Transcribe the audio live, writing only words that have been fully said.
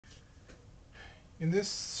In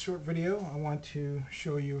this short video, I want to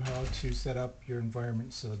show you how to set up your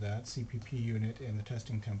environment so that CPP unit and the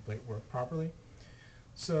testing template work properly.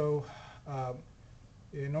 So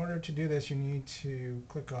in order to do this, you need to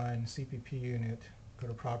click on CPP unit, go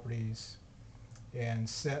to properties, and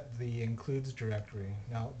set the includes directory.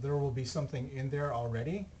 Now there will be something in there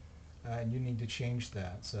already and you need to change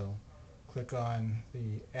that. So click on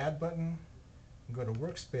the add button and go to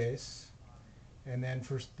workspace. And then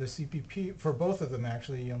for the CPP, for both of them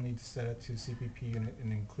actually, you'll need to set it to CPP unit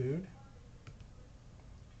and include.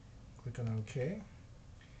 Click on OK.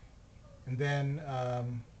 And then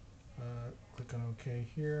click on OK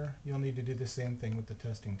here. You'll need to do the same thing with the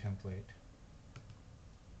testing template.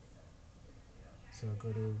 So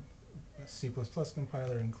go to C++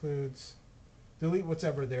 compiler includes, delete what's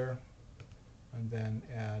ever there, and then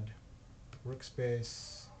add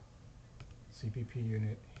workspace, CPP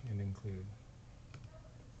unit, and include.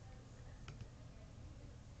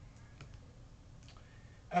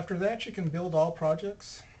 After that, you can build all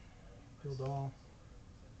projects, build all,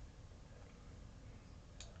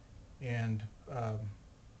 and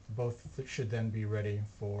both should then be ready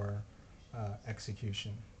for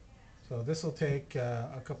execution. So this will take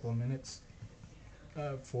a couple of minutes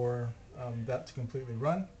for that to completely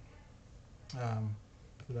run,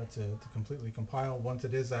 for that to completely compile. Once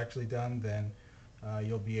it is actually done, then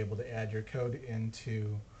you'll be able to add your code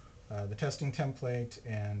into the testing template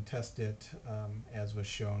and test it as was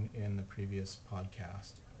shown in the previous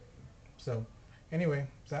podcast. So anyway,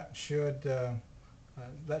 that should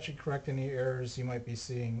correct any errors you might be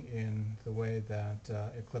seeing in the way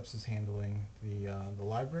that Eclipse is handling the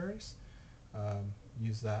libraries.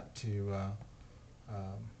 Use that to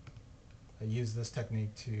use this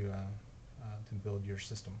technique to build your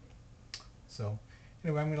system. So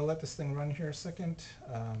anyway, I'm going to let this thing run here a second.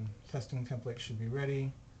 Testing template should be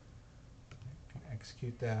ready.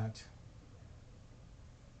 Execute that,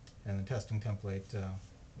 and the testing template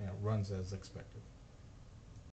runs as expected.